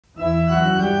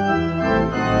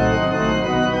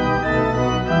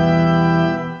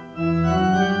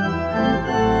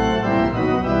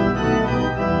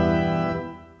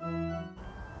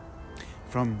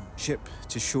ship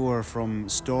to shore, from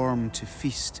storm to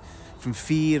feast, from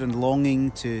fear and longing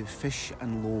to fish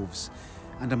and loaves,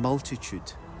 and a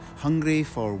multitude, hungry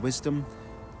for wisdom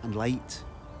and light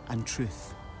and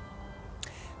truth.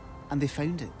 And they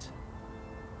found it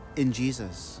in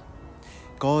Jesus,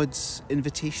 God's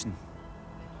invitation,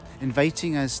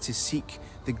 inviting us to seek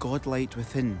the God-light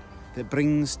within that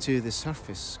brings to the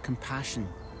surface compassion,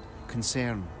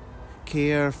 concern,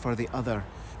 care for the other,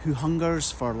 who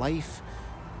hungers for life,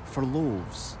 for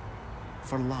loaves,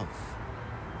 for love.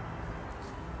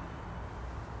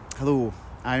 Hello,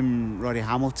 I'm Rory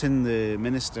Hamilton, the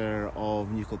Minister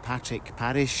of New Kilpatrick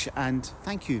Parish, and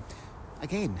thank you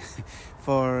again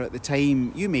for the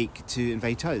time you make to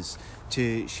invite us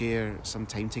to share some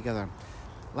time together.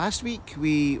 Last week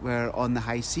we were on the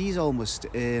high seas almost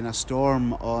in a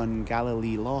storm on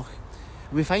Galilee Loch.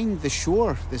 We find the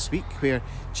shore this week where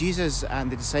Jesus and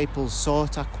the disciples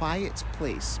sought a quiet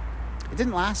place. It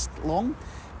didn't last long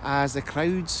as the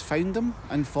crowds found them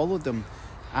and followed them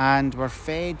and were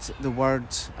fed the word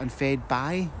and fed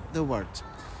by the word.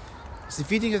 It's the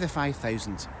feeding of the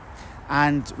 5,000.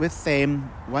 And with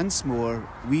them, once more,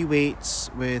 we wait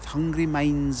with hungry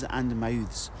minds and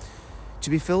mouths to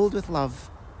be filled with love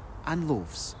and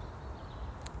loaves.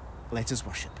 Let us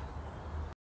worship.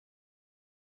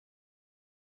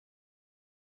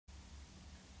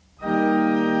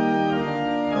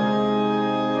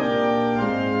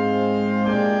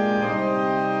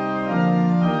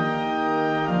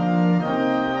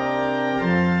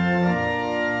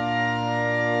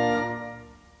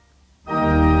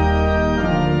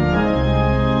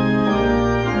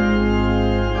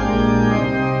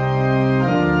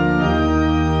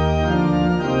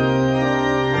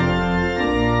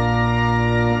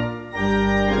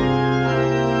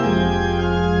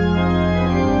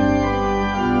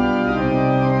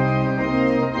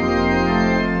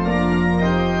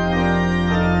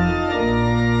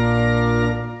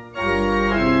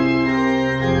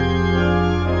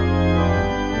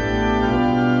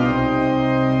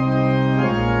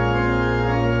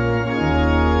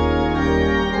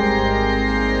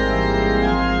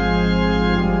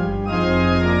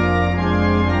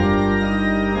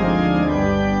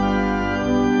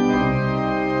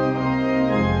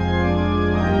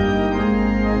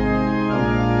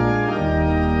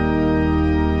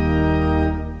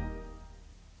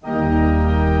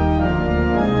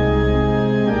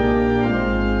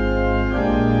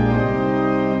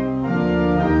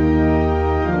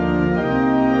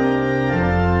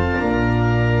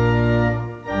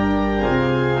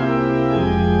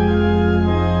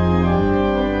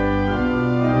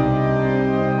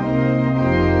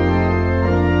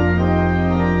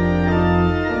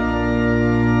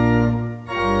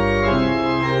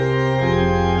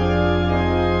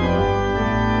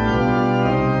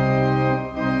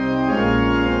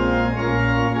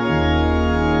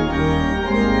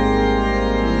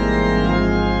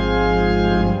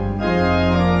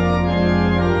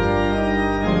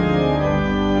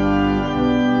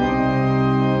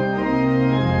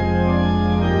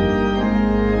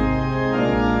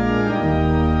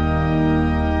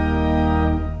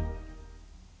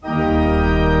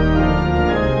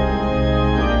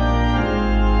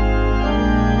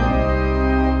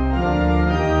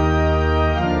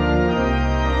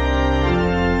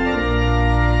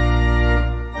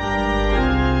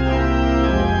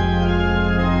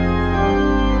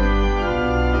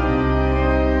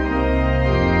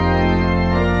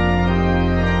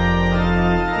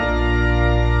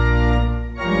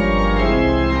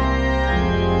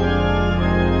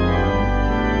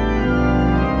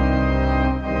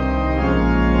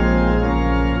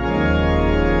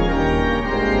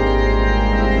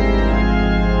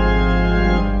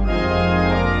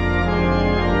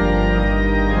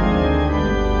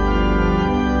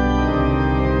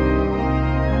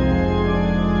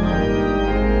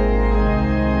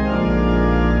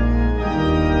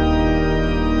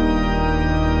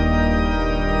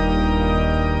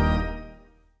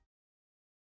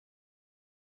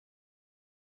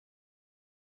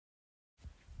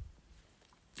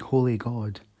 Holy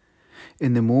God,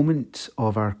 in the moment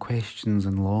of our questions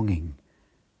and longing,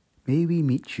 may we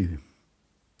meet you,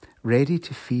 ready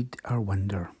to feed our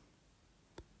wonder.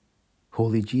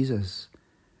 Holy Jesus,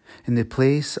 in the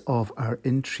place of our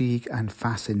intrigue and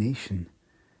fascination,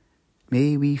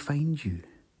 may we find you,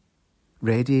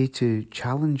 ready to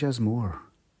challenge us more.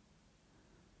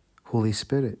 Holy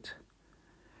Spirit,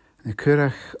 in the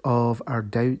currach of our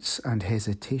doubts and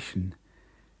hesitation,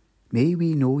 may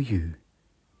we know you,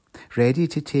 ready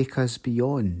to take us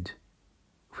beyond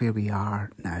where we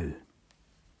are now.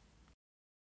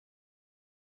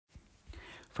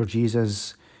 For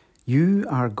Jesus, You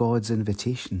are God's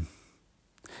invitation,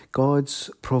 God's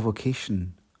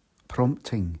provocation,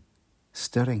 prompting,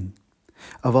 stirring,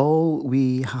 of all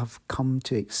we have come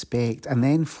to expect, and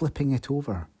then flipping it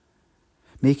over,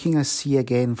 making us see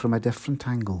again from a different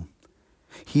angle,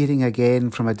 hearing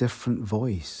again from a different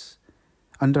voice,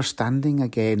 understanding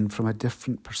again from a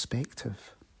different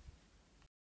perspective.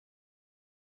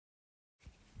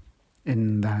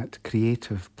 In that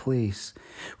creative place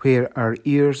where our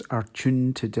ears are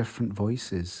tuned to different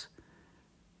voices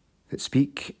that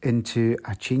speak into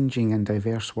a changing and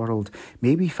diverse world,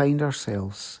 may we find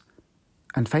ourselves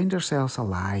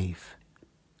alive,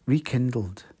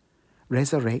 rekindled,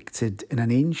 resurrected in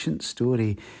an ancient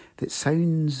story that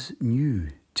sounds new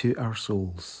to our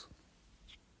souls.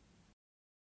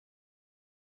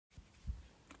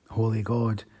 Holy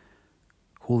God,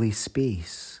 holy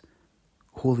space,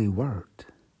 holy word,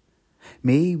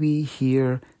 may we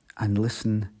hear and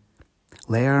listen,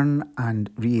 learn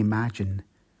and reimagine,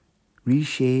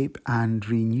 reshape and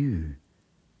renew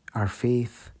our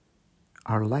faith,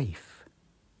 our life,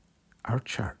 our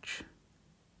church.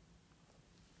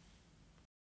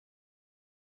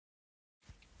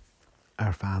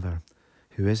 Our Father,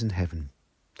 who is in heaven,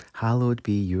 hallowed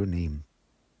be your name.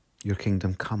 Your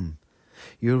kingdom come,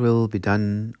 your will be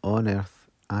done on earth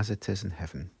as it is in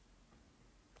heaven.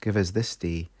 Give us this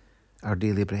day our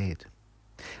daily bread,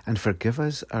 and forgive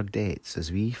us our debts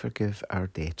as we forgive our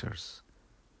debtors.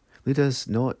 Lead us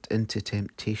not into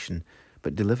temptation,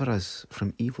 but deliver us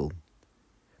from evil.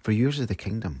 For yours is the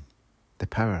kingdom, the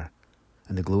power,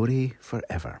 and the glory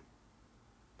forever.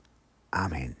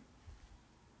 Amen.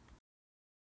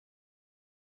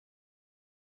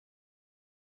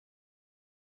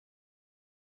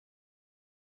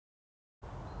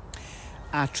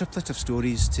 A triplet of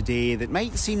stories today that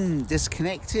might seem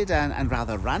disconnected and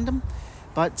rather random,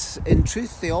 but in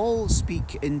truth they all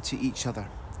speak into each other.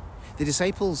 The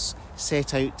disciples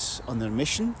set out on their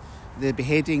mission, the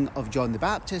beheading of John the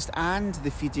Baptist and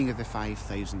the feeding of the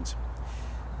 5,000.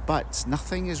 But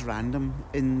nothing is random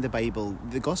in the Bible.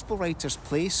 The Gospel writers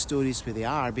place stories where they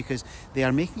are because they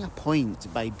are making a point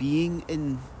by being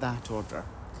in that order.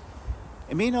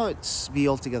 It may not be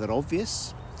altogether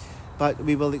obvious, but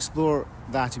we will explore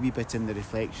that a wee bit in the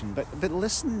reflection. But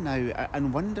listen now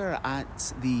and wonder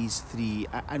at these three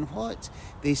and what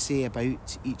they say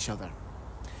about each other.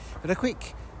 But a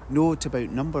quick note about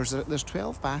numbers. There's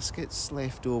 12 baskets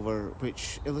left over,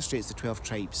 which illustrates the 12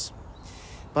 tribes.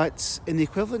 But in the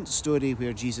equivalent story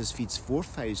where Jesus feeds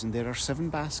 4,000, there are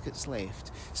 7 baskets left.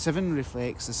 7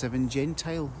 reflects the 7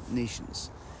 Gentile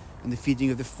nations. And the feeding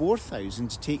of the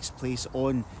 4,000 takes place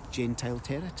on Gentile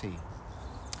territory.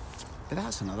 But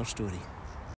that's another story.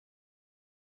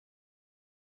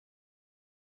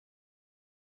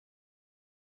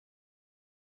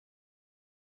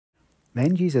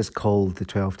 Then Jesus called the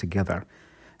 12 together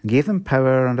and gave them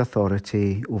power and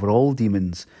authority over all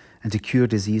demons and to cure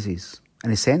diseases.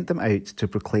 And he sent them out to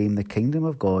proclaim the kingdom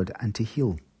of God and to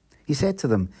heal. He said to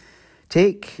them,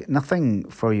 "Take nothing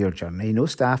for your journey, no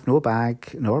staff, no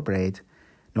bag, nor bread,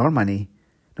 nor money,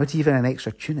 not even an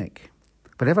extra tunic.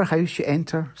 Whatever house you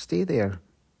enter, stay there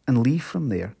and leave from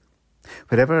there.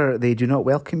 Wherever they do not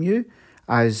welcome you,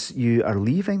 as you are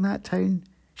leaving that town,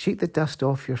 shake the dust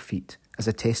off your feet as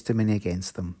a testimony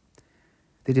against them."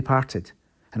 They departed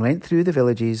and went through the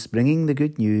villages, bringing the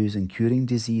good news and curing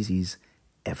diseases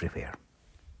everywhere.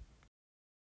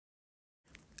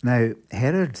 Now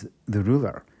Herod the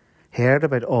ruler heard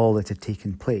about all that had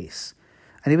taken place,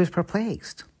 and he was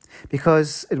perplexed,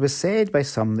 because it was said by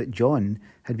some that John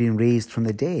had been raised from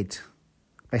the dead,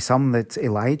 by some that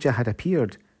Elijah had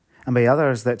appeared, and by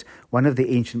others that one of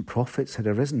the ancient prophets had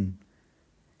arisen.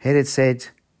 Herod said,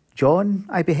 "John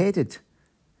I beheaded,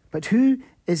 but who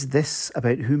is this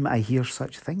about whom I hear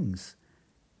such things?"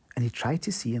 And he tried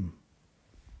to see him.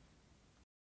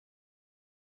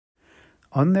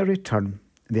 On their return,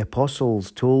 the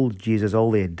apostles told Jesus all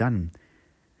they had done.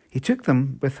 He took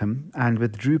them with him and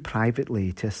withdrew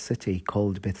privately to a city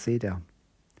called Bethsaida.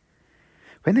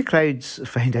 When the crowds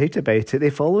found out about it,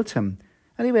 they followed him,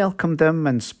 and he welcomed them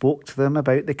and spoke to them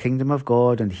about the kingdom of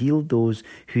God and healed those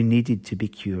who needed to be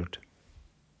cured.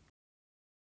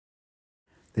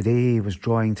 The day was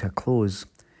drawing to a close,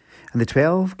 and the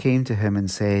 12 came to him and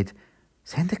said,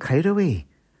 "Send the crowd away,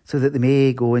 so that they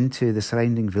may go into the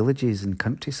surrounding villages and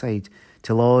countryside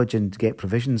to lodge and get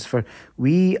provisions, for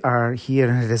we are here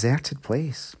in a deserted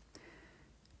place."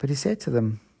 But he said to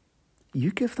them,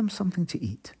 "You give them something to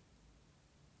eat."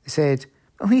 They said,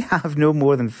 "We have no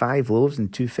more than 5 loaves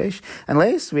and 2 fish,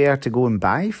 unless we are to go and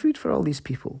buy food for all these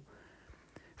people."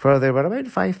 For there were about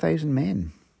 5,000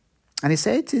 men. And he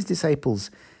said to his disciples,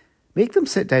 Make them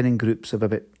sit down in groups of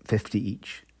about 50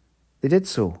 each. They did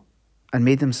so, and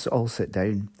made them all sit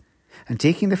down. And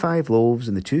taking the 5 loaves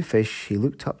and the 2 fish, he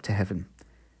looked up to heaven,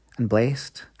 and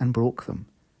blessed and broke them,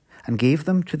 and gave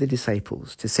them to the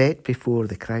disciples to set before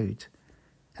the crowd.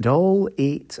 And all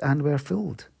ate and were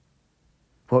filled.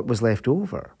 What was left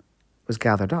over was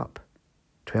gathered up,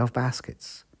 12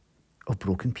 baskets of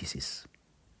broken pieces.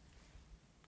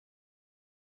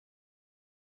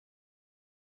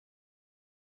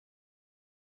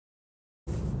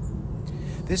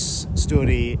 This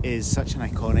story is such an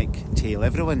iconic tale.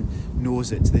 Everyone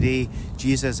knows it. The day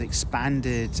Jesus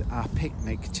expanded a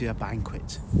picnic to a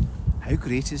banquet. How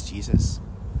great is Jesus?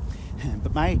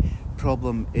 But my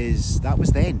problem is that was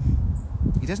then.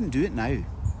 He doesn't do it now.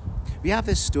 We have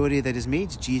this story that has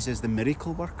made Jesus the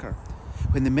miracle worker,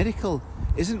 when the miracle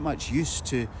isn't much use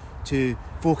to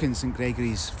folk in St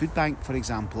Gregory's Food Bank, for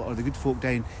example, or the good folk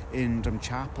down in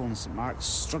Drumchapel and St Mark's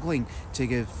struggling to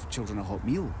give children a hot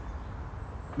meal.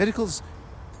 Miracles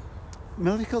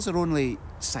are only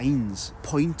signs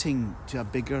pointing to a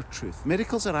bigger truth.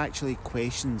 Miracles are actually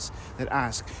questions that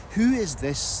ask, who is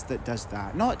this that does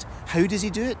that? Not how does he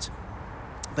do it,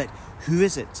 but who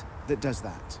is it that does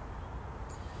that?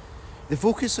 The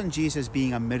focus on Jesus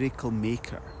being a miracle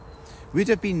maker would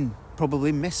have been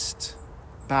probably missed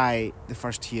by the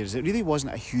first hearers. It really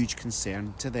wasn't a huge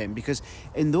concern to them, because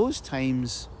in those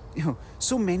times,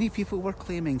 so many people were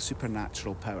claiming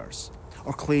supernatural powers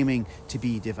or claiming to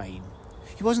be divine.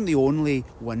 He wasn't the only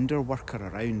wonder worker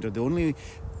around, or the only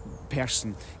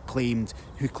person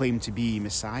who claimed to be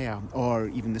Messiah or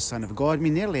even the Son of God. I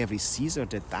mean, nearly every Caesar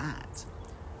did that.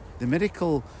 The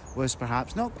miracle was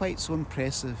perhaps not quite so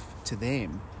impressive to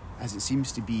them as it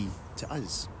seems to be to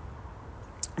us.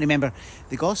 Remember,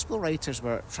 the gospel writers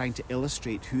were trying to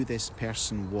illustrate who this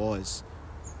person was.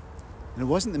 And it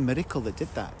wasn't the miracle that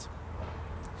did that.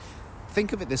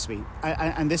 Think of it this way,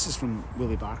 and this is from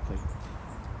Willie Barclay.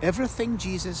 Everything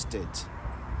Jesus did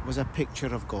was a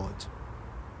picture of God.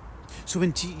 So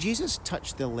when Jesus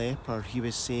touched the leper, he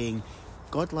was saying,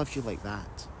 God loves you like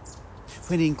that.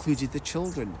 When he included the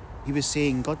children, he was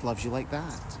saying, God loves you like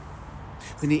that.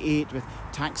 When he ate with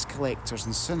tax collectors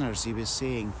and sinners, he was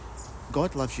saying,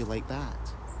 God loves you like that.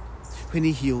 When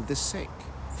he healed the sick,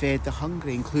 fed the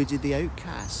hungry, included the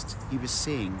outcast, he was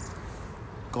saying,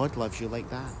 God loves you like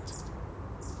that.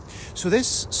 So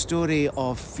this story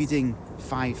of feeding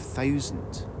 5,000,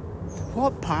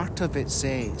 what part of it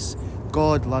says,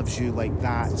 God loves you like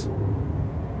that?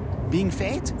 Being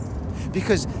fed?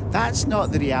 Because that's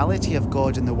not the reality of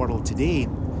God in the world today.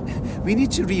 We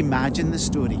need to reimagine the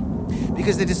story,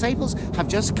 because the disciples have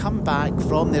just come back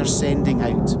from their sending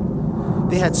out.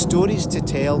 They had stories to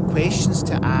tell, questions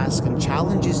to ask, and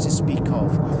challenges to speak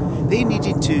of. They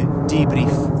needed to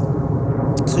debrief.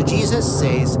 So Jesus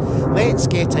says, let's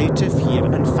get out of here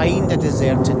and find a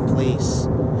deserted place.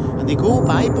 And they go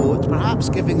by boat, perhaps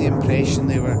giving the impression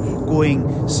they were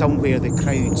going somewhere the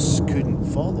crowds couldn't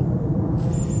follow.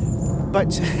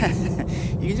 But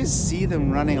you can just see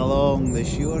them running along the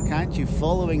shore, can't you?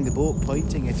 Following the boat,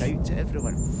 pointing it out to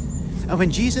everyone. And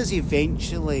when Jesus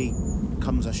eventually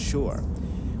comes ashore,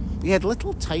 he had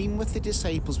little time with the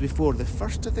disciples before the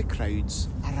first of the crowds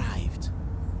arrived.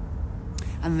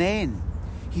 And then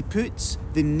he puts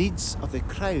the needs of the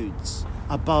crowds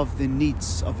above the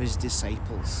needs of his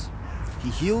disciples. He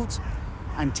healed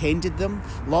and tended them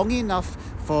long enough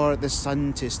for the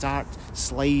sun to start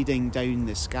sliding down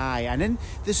the sky. And in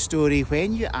the story,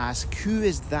 when you ask, who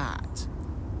is that?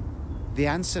 The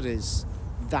answer is,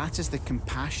 that is the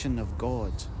compassion of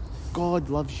God. God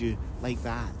loves you like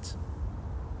that.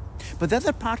 But the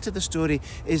other part of the story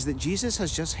is that Jesus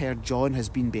has just heard John has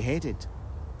been beheaded.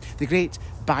 The great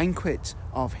banquet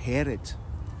of Herod,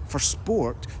 for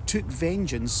sport, took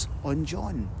vengeance on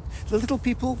John. The little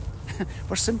people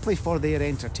were simply for their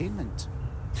entertainment.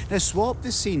 Now swap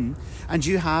the scene and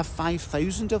you have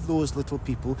 5,000 of those little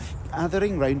people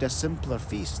gathering round a simpler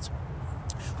feast,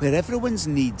 where everyone's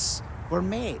needs were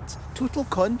met. Total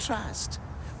contrast.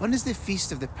 One is the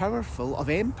feast of the powerful, of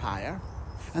empire,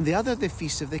 and the other the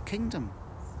feast of the kingdom.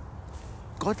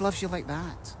 God loves you like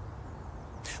that.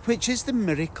 Which is the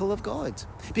miracle of God.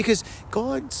 Because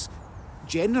gods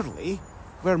generally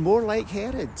were more like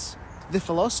Herod's. The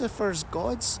philosophers'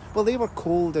 gods, well, they were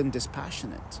cold and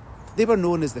dispassionate. They were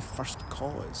known as the first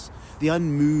cause, the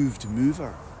unmoved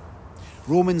mover.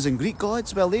 Romans and Greek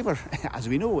gods, well, they were, as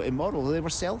we know, immoral. They were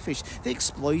selfish. They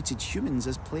exploited humans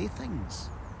as playthings.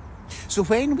 So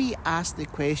when we ask the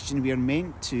question we are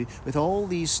meant to, with all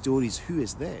these stories, who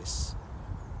is this?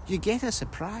 You get a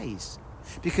surprise,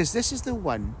 because this is the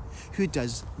one who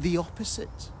does the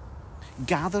opposite,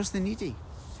 gathers the needy,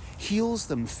 heals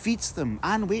them, feeds them,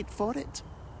 and wait for it,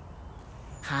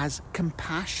 has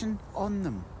compassion on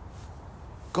them.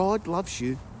 God loves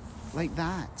you like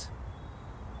that.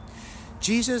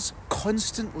 Jesus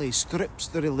constantly strips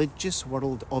the religious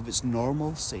world of its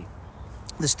normalcy.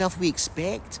 The stuff we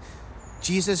expect,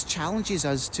 Jesus challenges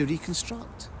us to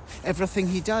reconstruct. Everything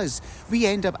he does, we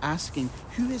end up asking,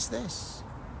 who is this?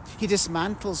 He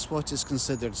dismantles what is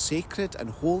considered sacred and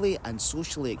holy and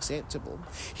socially acceptable.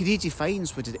 He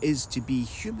redefines what it is to be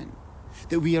human,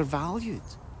 that we are valued.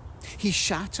 He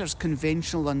shatters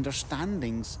conventional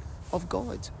understandings of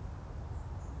God.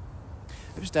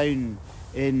 I was down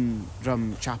in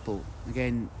Drum Chapel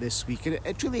again this week, and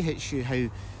it really hits you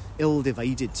how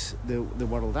ill-divided the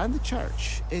world and the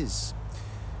church is.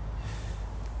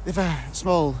 They've a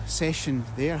small session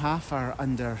there, half are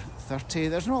under 30.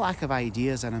 There's no lack of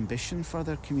ideas and ambition for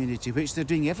their community, which they're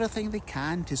doing everything they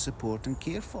can to support and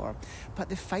care for. But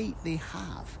the fight they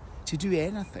have to do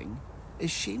anything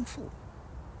is shameful.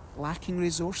 Lacking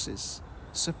resources,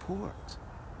 support,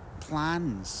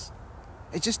 plans.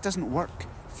 It just doesn't work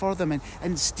for them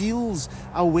and steals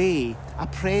away a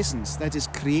presence that is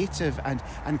creative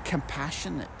and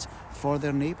compassionate for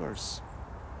their neighbours.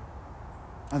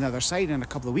 On the other side, in a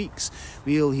couple of weeks,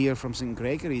 we'll hear from St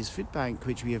Gregory's Food Bank,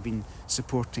 which we have been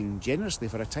supporting generously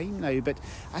for a time now, but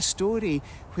a story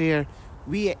where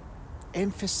we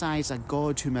emphasise a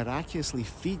God who miraculously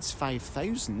feeds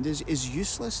 5,000 is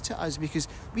useless to us, because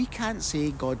we can't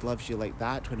say God loves you like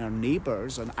that when our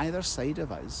neighbours on either side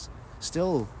of us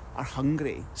still are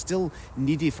hungry, still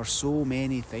needy for so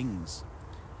many things.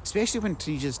 Especially when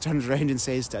Jesus turns around and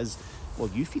says to us, well,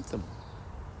 you feed them.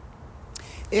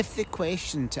 If the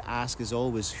question to ask is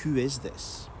always, who is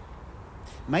this?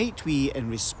 Might we, in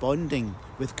responding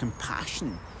with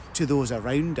compassion to those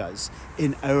around us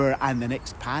in our and the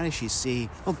next parishes, say,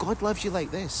 well, God loves you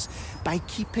like this, by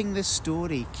keeping the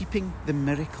story, keeping the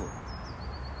miracle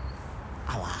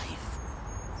alive.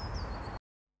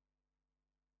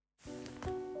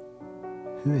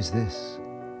 Who is this?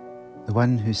 The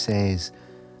one who says,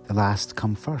 the last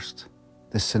come first,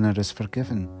 the sinner is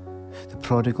forgiven, the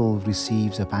prodigal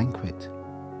receives a banquet,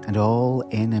 and all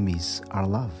enemies are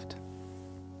loved.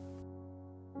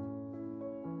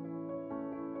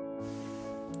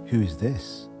 Who is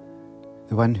this?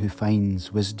 The one who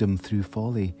finds wisdom through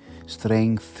folly,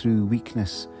 strength through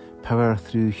weakness, power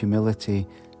through humility,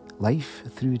 life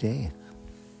through death.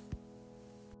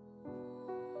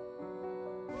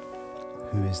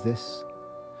 Who is this?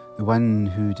 The one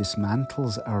who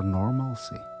dismantles our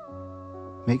normalcy,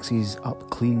 mixes up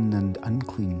clean and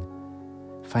unclean,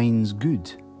 finds good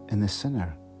in the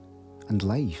sinner and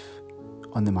life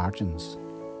on the margins.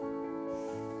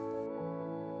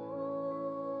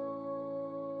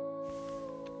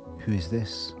 Who is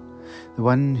this? The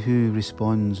one who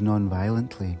responds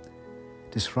non-violently,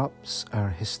 disrupts our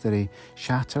history,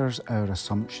 shatters our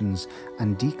assumptions,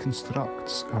 and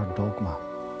deconstructs our dogma.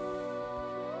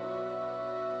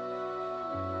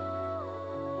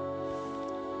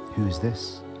 Who is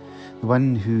this? The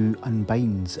one who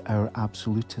unbinds our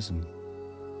absolutism,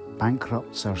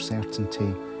 bankrupts our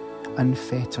certainty,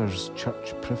 unfetters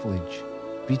church privilege,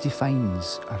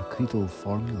 redefines our creedal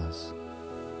formulas.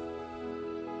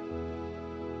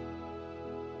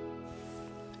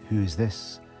 Who is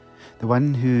this? The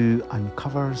one who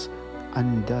uncovers,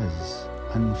 undoes,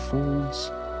 unfolds,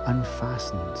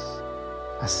 unfastens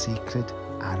a sacred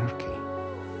anarchy.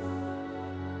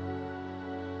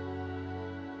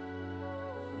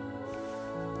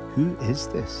 Who is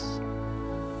this?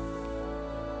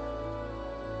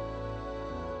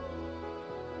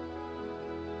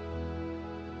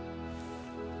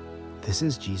 This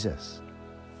is Jesus.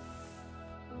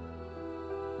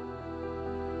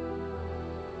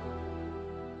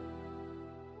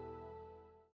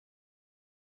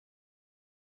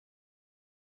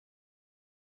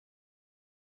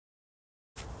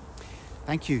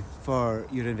 Thank you for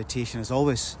your invitation, as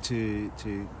always, to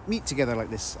meet together like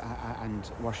this and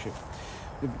worship.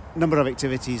 A number of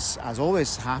activities, as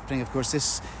always, happening. Of course,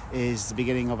 this is the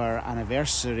beginning of our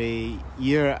anniversary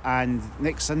year, and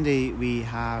next Sunday we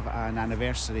have an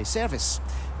anniversary service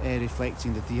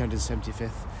reflecting the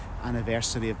 375th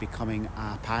anniversary of becoming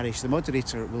a parish. The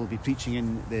moderator will be preaching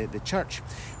in the church.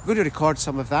 We're going to record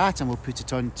some of that and we'll put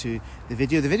it onto the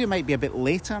video. The video might be a bit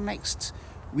later next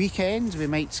weekend. We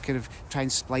might kind of try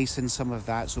and splice in some of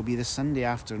that, so it'll be the Sunday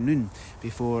afternoon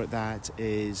before that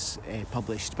is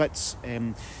published. But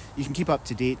you can keep up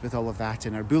to date with all of that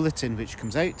in our bulletin, which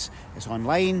comes out. It's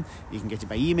online. You can get it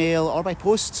by email or by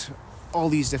post. All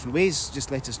these different ways.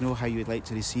 Just let us know how you would like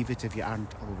to receive it if you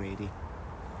aren't already.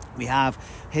 We have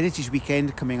Heritage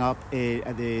Weekend coming up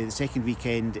at the second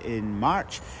weekend in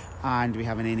March, and we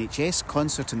have an NHS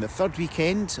concert on the third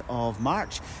weekend of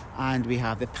March, and we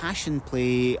have the Passion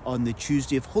Play on the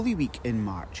Tuesday of Holy Week in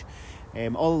March.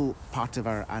 All part of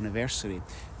our anniversary,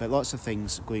 but lots of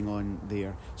things going on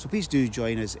there. So please do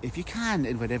join us if you can,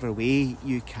 in whatever way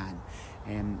you can.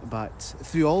 But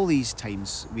through all these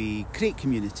times, we create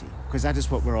community, because that is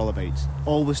what we're all about.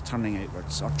 Always turning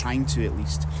outwards, or trying to at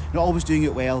least. Not always doing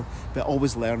it well, but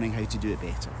always learning how to do it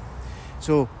better.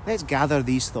 So let's gather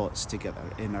these thoughts together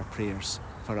in our prayers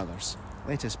for others.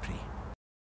 Let us pray.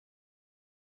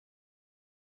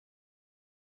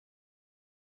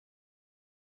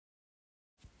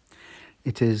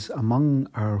 It is among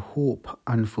our hope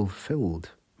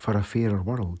unfulfilled for a fairer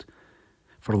world,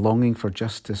 for longing for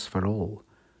justice for all,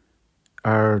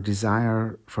 our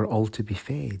desire for all to be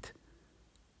fed,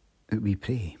 that we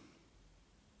pray.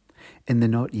 In the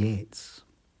not yets,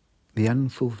 the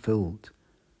unfulfilled,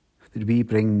 that we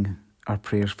bring our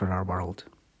prayers for our world.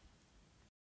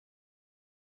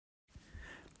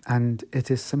 And it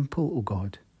is simple, O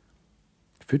God.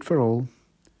 Food for all,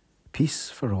 peace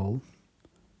for all,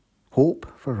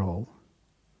 hope for all,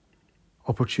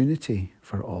 opportunity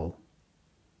for all.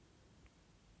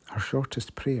 Our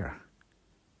shortest prayer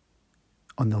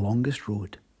on the longest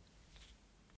road.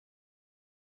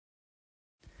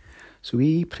 So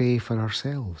we pray for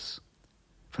ourselves,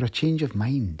 for a change of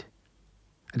mind,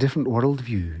 a different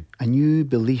worldview, a new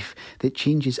belief that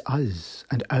changes us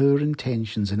and our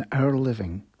intentions and our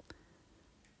living.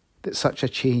 That such a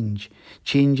change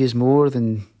changes more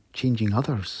than changing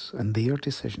others and their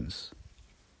decisions,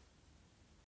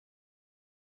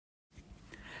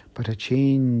 but a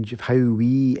change of how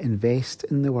we invest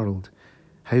in the world,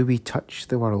 how we touch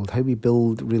the world, how we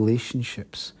build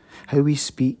relationships, how we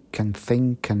speak and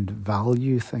think and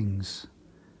value things.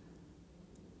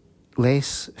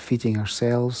 Less feeding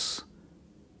ourselves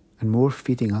and more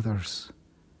feeding others.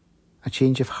 A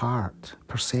change of heart,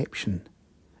 perception,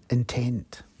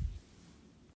 intent.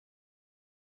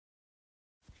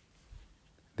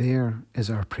 There is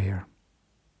our prayer,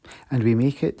 and we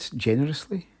make it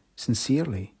generously,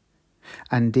 sincerely,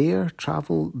 and dare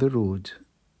travel the road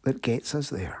that gets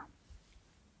us there.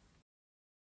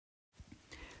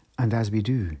 And as we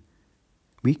do,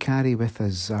 we carry with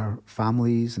us our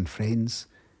families and friends,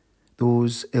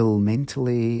 those ill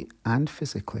mentally and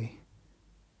physically,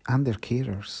 and their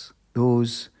carers,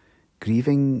 those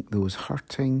grieving, those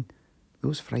hurting,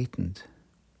 those frightened,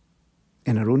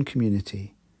 in our own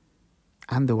community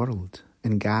and the world,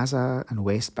 in Gaza and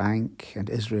West Bank and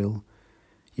Israel,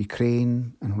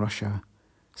 Ukraine and Russia,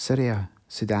 Syria,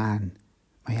 Sudan,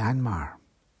 Myanmar.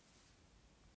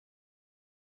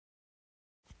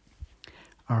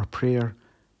 Our prayer,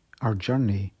 our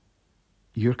journey,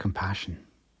 your compassion.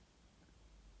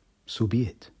 So be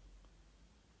it.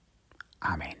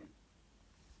 Amen.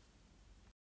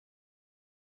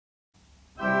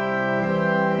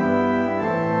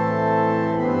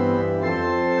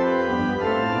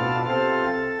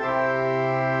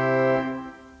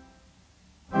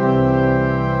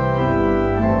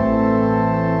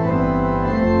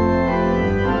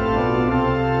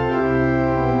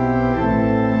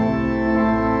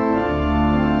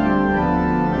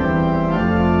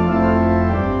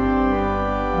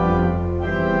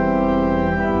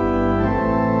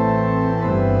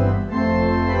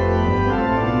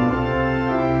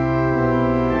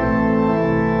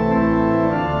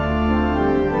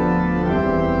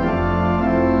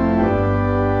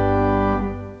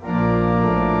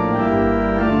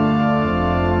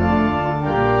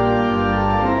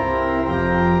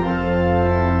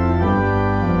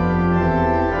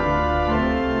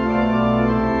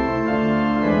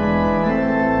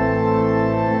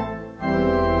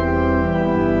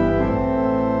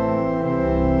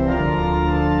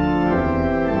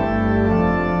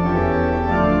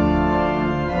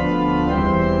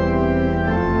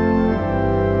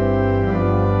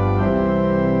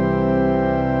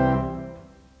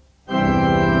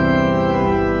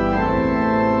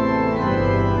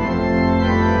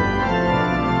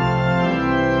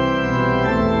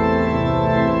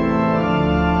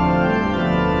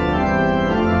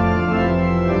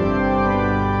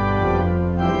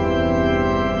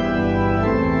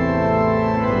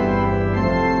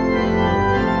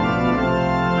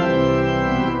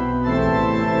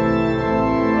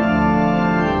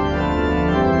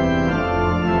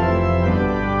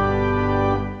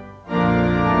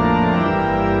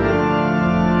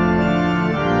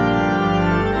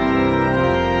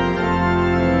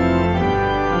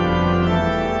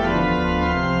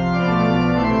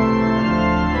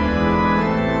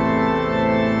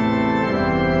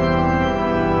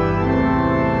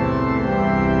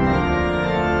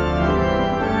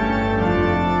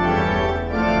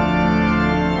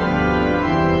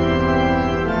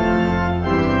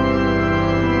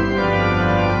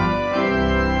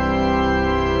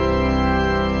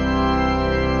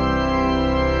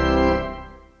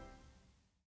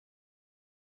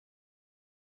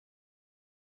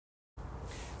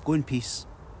 Go in peace.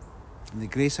 And the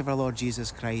grace of our Lord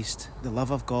Jesus Christ, the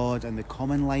love of God, and the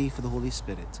common life of the Holy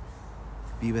Spirit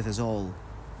be with us all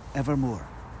evermore.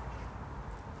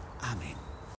 Amen.